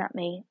were looking at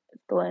me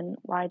going,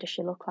 why does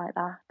she look like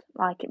that?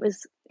 Like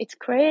it's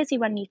crazy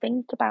when you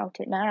think about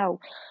it now,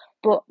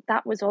 but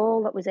that was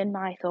all that was in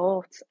my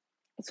thoughts.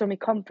 So my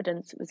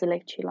confidence was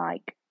literally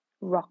like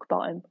rock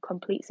bottom,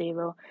 complete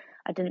zero.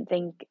 I didn't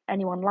think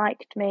anyone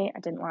liked me. I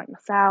didn't like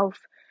myself.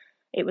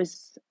 It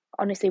was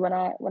honestly, when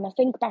I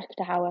think back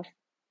to how I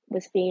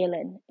was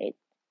feeling, it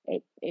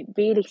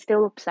really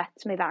still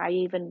upsets me that I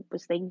even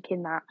was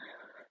thinking that.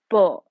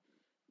 But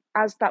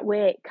as that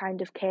weight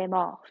kind of came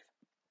off,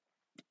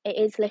 it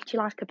is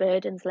literally like a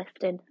burden's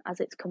lifting as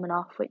it's coming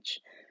off, which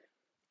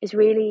is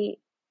really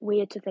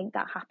weird to think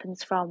that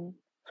happens from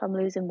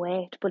losing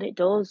weight, but it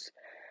does.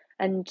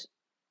 And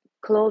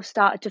clothes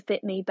started to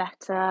fit me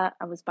better.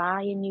 I was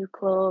buying new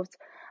clothes.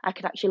 I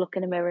could actually look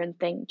in the mirror and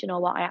think, do you know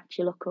what, I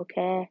actually look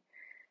okay.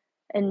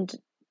 And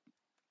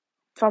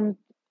from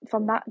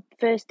that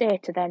first day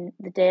to then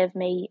the day of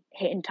me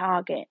hitting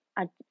target,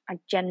 I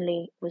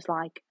generally was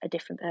like a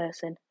different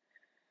person.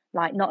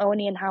 Like not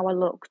only in how I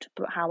looked,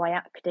 but how I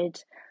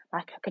acted.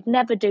 Like I could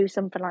never do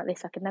something like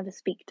this. I could never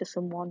speak to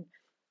someone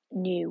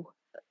new,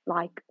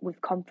 like with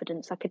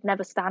confidence. I could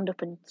never stand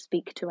up and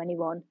speak to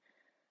anyone.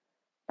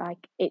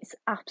 Like it's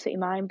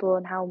absolutely mind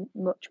blowing how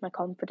much my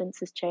confidence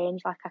has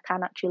changed. Like I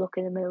can actually look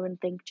in the mirror and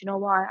think, do you know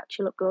what? I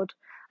actually look good.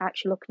 I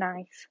actually look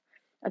nice.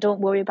 I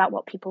don't worry about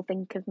what people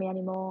think of me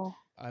anymore.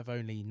 I've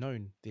only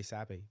known this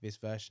Abby, this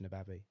version of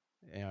Abby.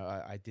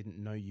 I didn't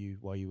know you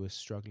while you were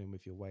struggling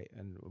with your weight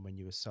and when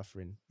you were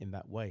suffering in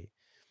that way.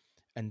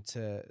 And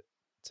to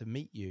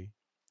meet you,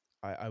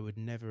 I would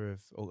never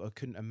have, or I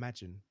couldn't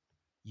imagine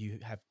you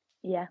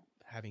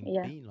having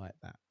been like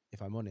that,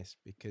 if I'm honest,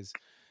 because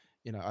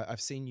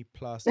I've seen you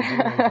plastered all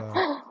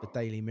over the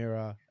Daily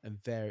Mirror and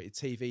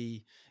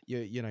TV.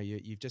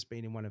 You've just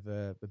been in one of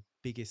the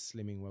biggest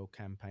Slimming World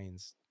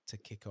campaigns to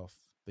kick off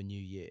the new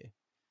year,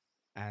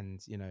 and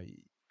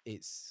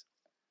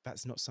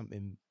that's not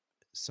something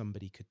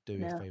somebody could do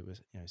if they were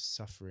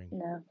suffering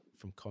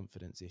from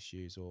confidence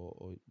issues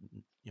or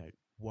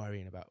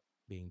worrying about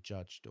being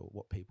judged or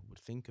what people would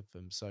think of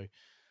them. So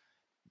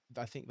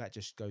I think that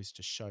just goes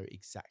to show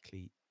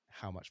exactly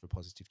how much of a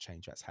positive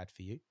change that's had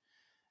for you.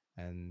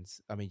 And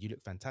I mean, you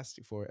look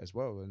fantastic for it as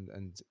well.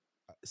 And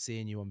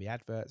seeing you on the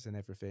adverts and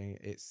everything,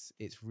 it's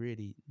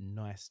really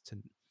nice to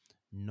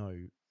know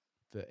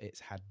that it's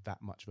had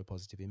that much of a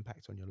positive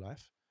impact on your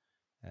life,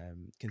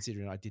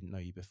 considering I didn't know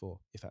you before,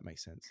 if that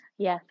makes sense.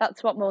 Yeah,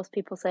 that's what most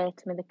people say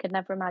to me. They could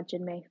never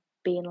imagine me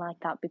being like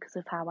that because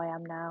of how I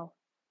am now.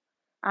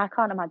 I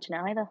can't imagine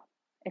it either,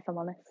 if I'm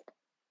honest.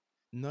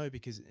 No,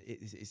 because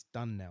it's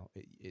done now.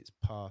 It's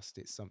past.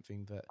 It's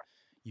something that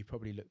you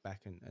probably look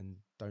back and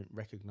don't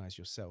recognize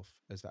yourself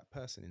as that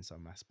person in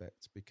some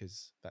aspects,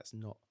 because that's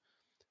not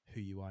who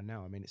you are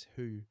now. I mean, it's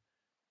who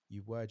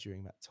you were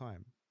during that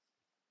time.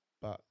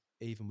 But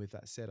even with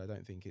that said, I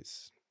don't think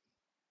it's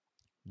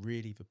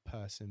really the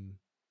person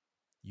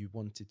you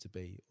wanted to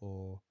be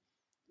or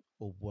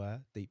were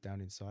deep down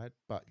inside.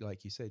 But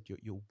like you said,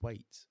 your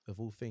weight of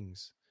all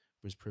things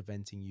was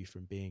preventing you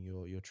from being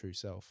your true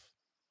self,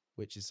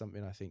 which is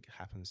something I think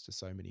happens to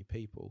so many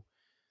people.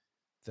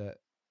 That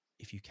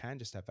if you can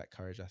just have that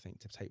courage, I think,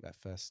 to take that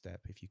first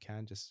step, if you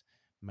can just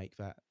make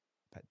that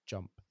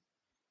jump,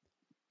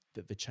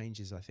 that the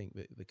changes I think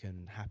that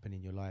can happen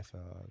in your life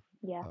are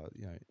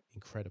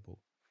incredible.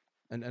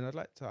 And I'd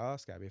like to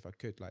ask Abby, if I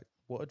could, like,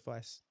 what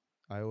advice,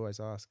 I always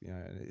ask,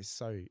 and it's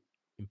so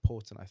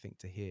important, I think,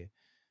 to hear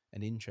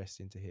and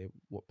interesting to hear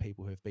what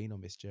people who have been on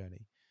this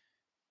journey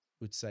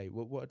would say.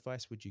 What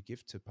advice would you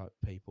give to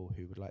people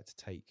who would like to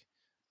take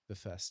the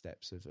first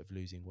steps of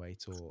losing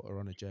weight or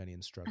on a journey and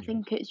I struggling?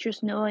 think it's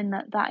just knowing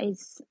that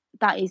is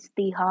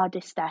the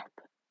hardest step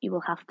you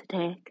will have to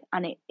take,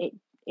 and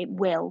it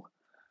will,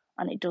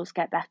 and it does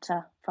get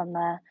better from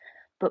there.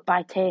 But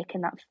by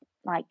taking that,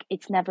 like,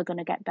 it's never going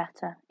to get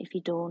better if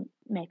you don't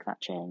make that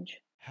change.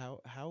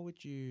 How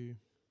would you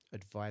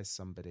advise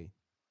somebody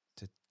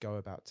to go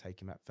about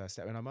taking that first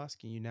step? And I'm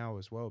asking you now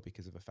as well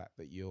because of the fact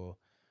that you've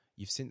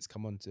since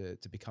come on to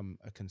become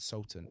a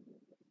consultant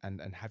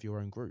and have your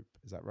own group.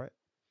 Is that right?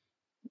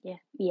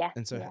 Yeah.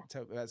 And so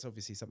Yeah. that's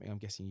obviously something I'm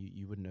guessing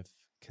you wouldn't have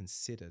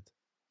considered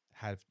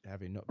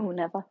having not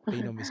Never.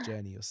 been on this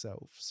journey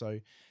yourself. So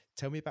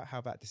tell me about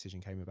how that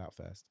decision came about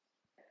first.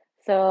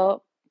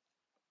 So,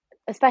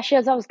 especially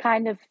as I was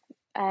kind of,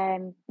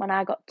 when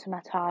I got to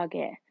my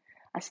target,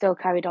 I still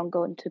carried on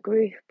going to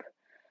group,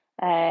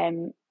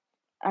 and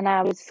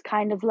I was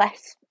kind of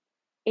less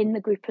in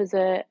the group as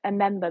a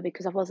member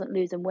because I wasn't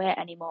losing weight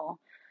anymore.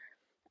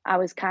 I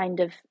was kind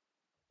of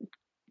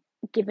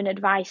giving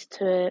advice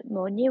to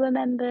more newer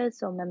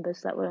members or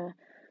members that were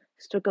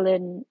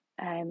struggling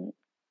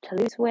to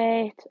lose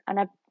weight,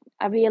 and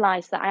I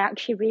realised that I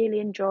actually really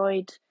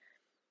enjoyed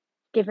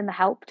giving the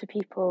help to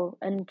people.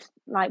 And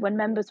like when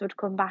members would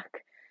come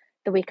back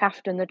the week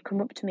after and they'd come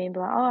up to me and be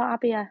like, "Oh,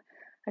 Abby, I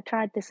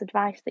tried this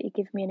advice that you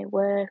give me and it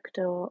worked,"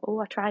 or "Oh,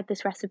 I tried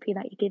this recipe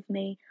that you give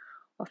me,"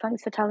 or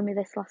 "Thanks for telling me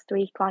this last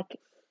week." Like,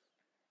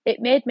 it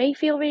made me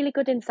feel really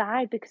good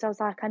inside because I was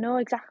like, I know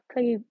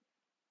exactly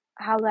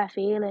how they're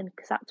feeling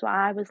because that's what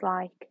I was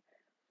like.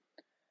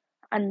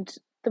 And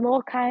the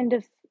more kind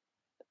of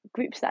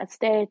groups that I'd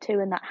stayed to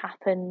and that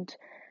happened,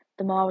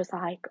 the more I was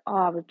like,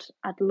 oh,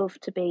 I'd love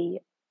to be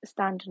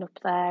standing up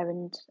there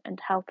and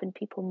helping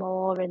people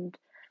more and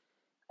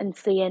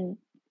seeing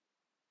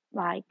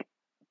like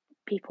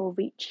people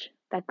reach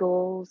their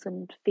goals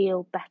and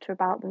feel better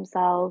about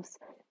themselves.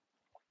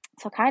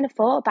 So I kind of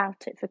thought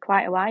about it for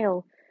quite a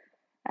while.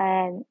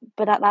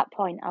 But at that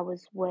point, I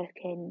was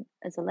working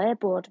as a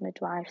labour ward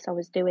midwife, so I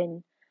was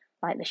doing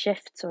like the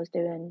shifts. So I was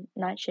doing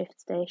night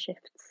shifts, day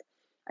shifts.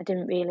 I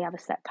didn't really have a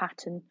set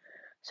pattern,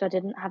 so I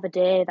didn't have a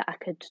day that I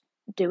could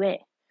do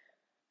it.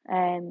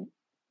 And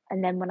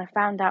then when I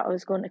found out I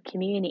was going to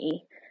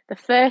community, the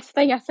first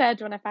thing I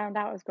said when I found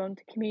out I was going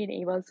to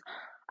community was,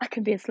 "I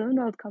can be a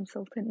Slimming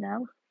consultant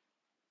now."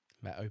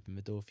 That opened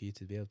the door for you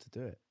to be able to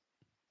do it.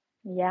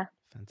 Yeah.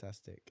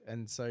 Fantastic.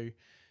 And so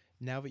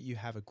now that you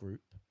have a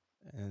group,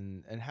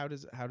 and how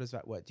does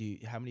that work?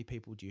 How many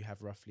people do you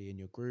have roughly in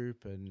your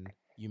group, and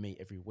you meet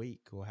every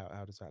week, or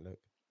how does that look?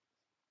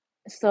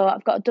 So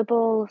I've got a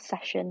double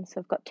session.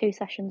 So I've got 2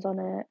 sessions on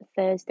a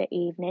Thursday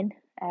evening.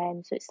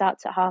 So it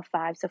starts at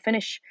 5:30. So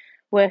finish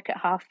work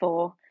at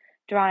 4:30,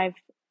 drive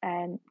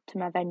to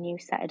my venue,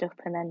 set it up,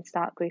 and then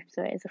start group.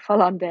 So it is a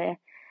full-on day.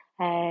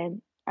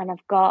 And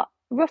I've got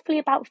roughly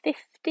about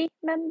 50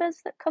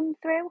 members that come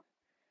through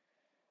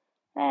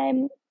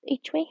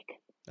each week.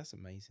 That's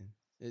amazing.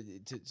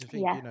 To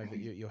think, Yeah. that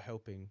you're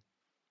helping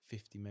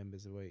 50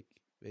 members a week.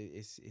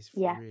 It's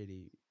Yeah.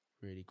 really,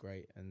 really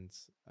great. And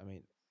I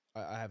mean,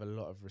 I have a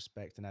lot of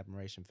respect and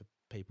admiration for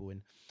people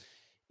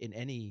in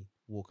any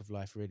walk of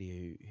life,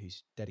 really, who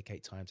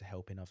dedicate time to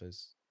helping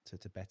others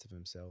to better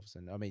themselves.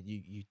 And I mean,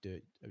 you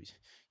do it,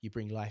 you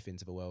bring life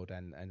into the world,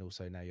 and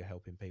also now you're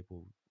helping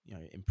people,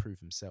 improve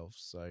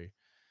themselves. So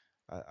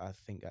I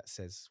think that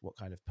says what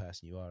kind of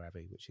person you are,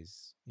 Abby, which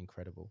is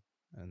incredible.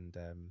 And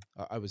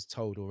I was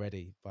told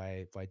already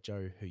by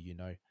Joe, who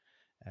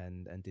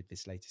and did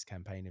this latest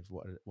campaign, of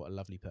what a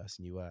lovely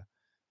person you were.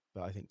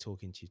 But I think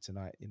talking to you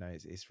tonight,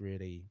 it's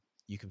really,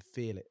 you can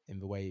feel it in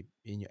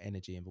your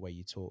energy and the way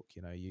you talk.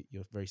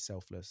 You're very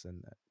selfless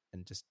and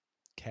just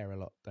care a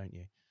lot, don't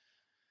you?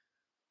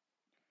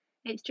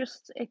 It's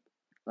just,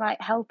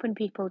 like helping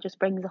people just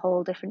brings a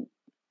whole different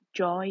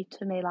joy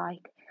to me.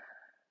 Like,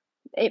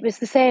 it was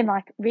the same,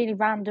 like really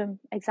random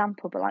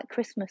example, but like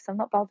Christmas, I'm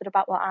not bothered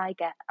about what I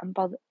get.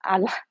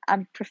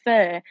 I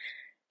prefer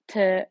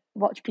to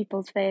watch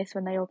people's face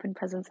when they open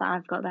presents that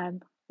I've got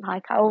them.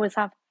 Like I always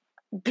have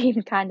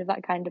been kind of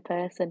that kind of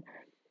person,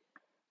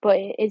 but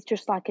it is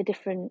just like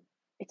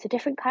it's a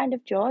different kind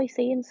of joy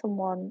seeing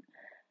someone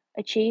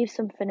achieve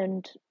something.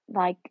 And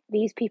like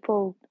these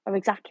people are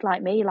exactly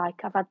like me.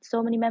 Like I've had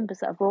so many members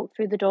that have walked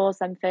through the doors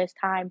them first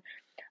time,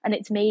 and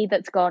it's me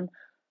that's gone,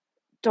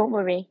 don't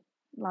worry,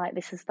 like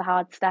this is the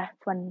hard step,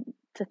 when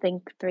to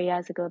think 3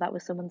 years ago that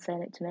was someone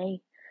saying it to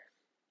me.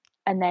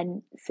 And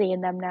then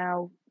seeing them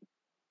now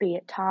be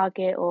at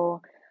Target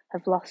or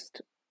have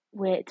lost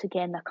weight to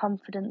gain their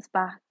confidence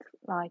back,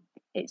 like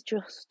it's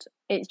just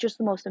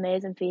the most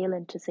amazing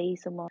feeling to see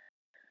someone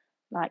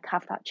like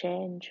have that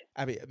change.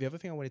 Abby, the other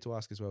thing I wanted to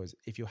ask as well is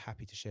if you're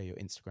happy to share your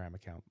Instagram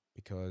account,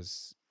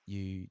 because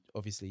you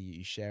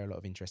share a lot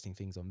of interesting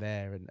things on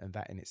there, and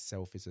that in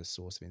itself is a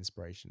source of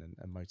inspiration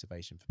and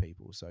motivation for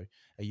people. So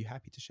are you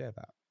happy to share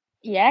that?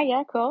 Yeah,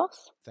 of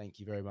course. Thank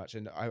you very much.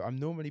 And I'm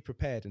normally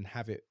prepared and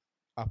have it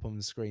up on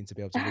the screen to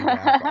be able to read it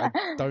out, but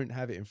I don't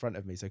have it in front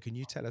of me. So can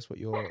you tell us what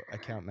your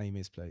account name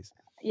is, please?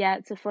 Yeah,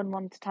 it's a fun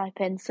one to type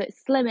in. So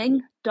it's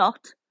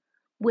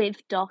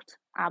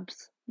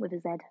slimming.with.abs with a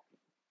Z.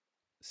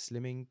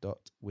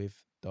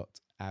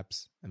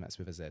 Slimming.with.abs, and that's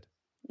with a Z.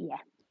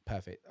 Yeah.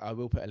 Perfect. I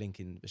will put a link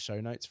in the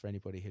show notes for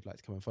anybody who'd like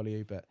to come and follow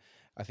you, but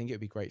I think it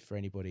would be great for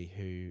anybody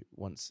who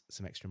wants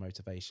some extra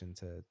motivation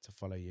to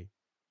follow you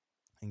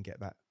and get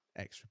that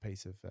extra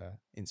piece of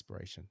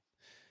inspiration.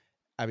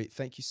 Abby,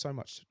 thank you so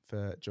much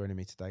for joining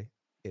me today.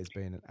 It has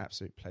been an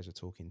absolute pleasure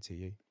talking to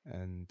you,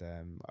 and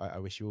I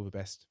wish you all the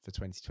best for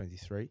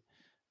 2023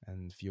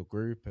 and for your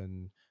group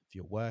and for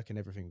your work and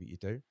everything that you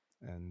do,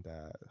 and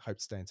hope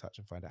to stay in touch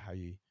and find out how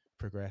you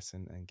progress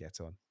and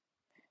get on.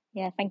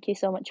 Yeah, thank you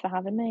so much for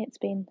having me. It's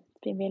been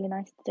really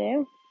nice to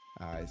do.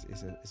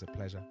 It's a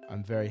pleasure.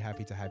 I'm very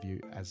happy to have you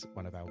as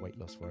one of our weight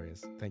loss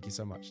warriors. Thank you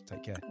so much.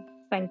 Take care.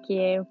 Thank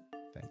you.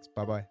 Thanks.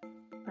 Bye-bye.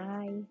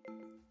 Bye.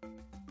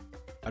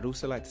 I'd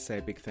also like to say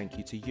a big thank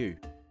you to you,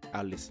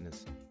 our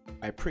listeners.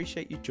 I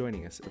appreciate you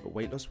joining us at the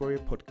Weight Loss Warrior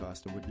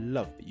podcast and would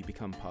love that you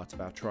become part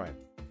of our tribe.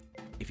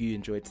 If you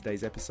enjoyed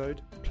today's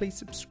episode, please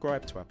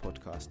subscribe to our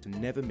podcast to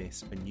never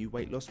miss a new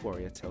weight loss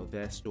warrior tell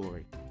their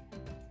story.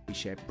 We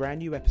share brand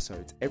new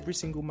episodes every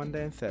single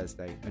Monday and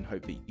Thursday and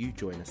hope that you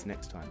join us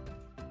next time.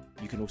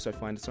 You can also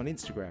find us on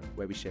Instagram,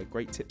 where we share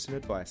great tips and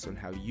advice on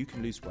how you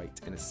can lose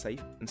weight in a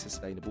safe and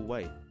sustainable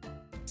way.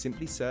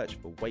 Simply search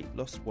for Weight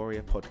Loss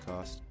Warrior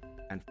Podcast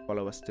and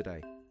follow us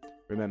today.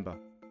 Remember,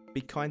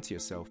 be kind to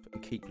yourself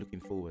and keep looking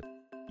forward.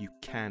 You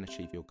can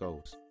achieve your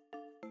goals.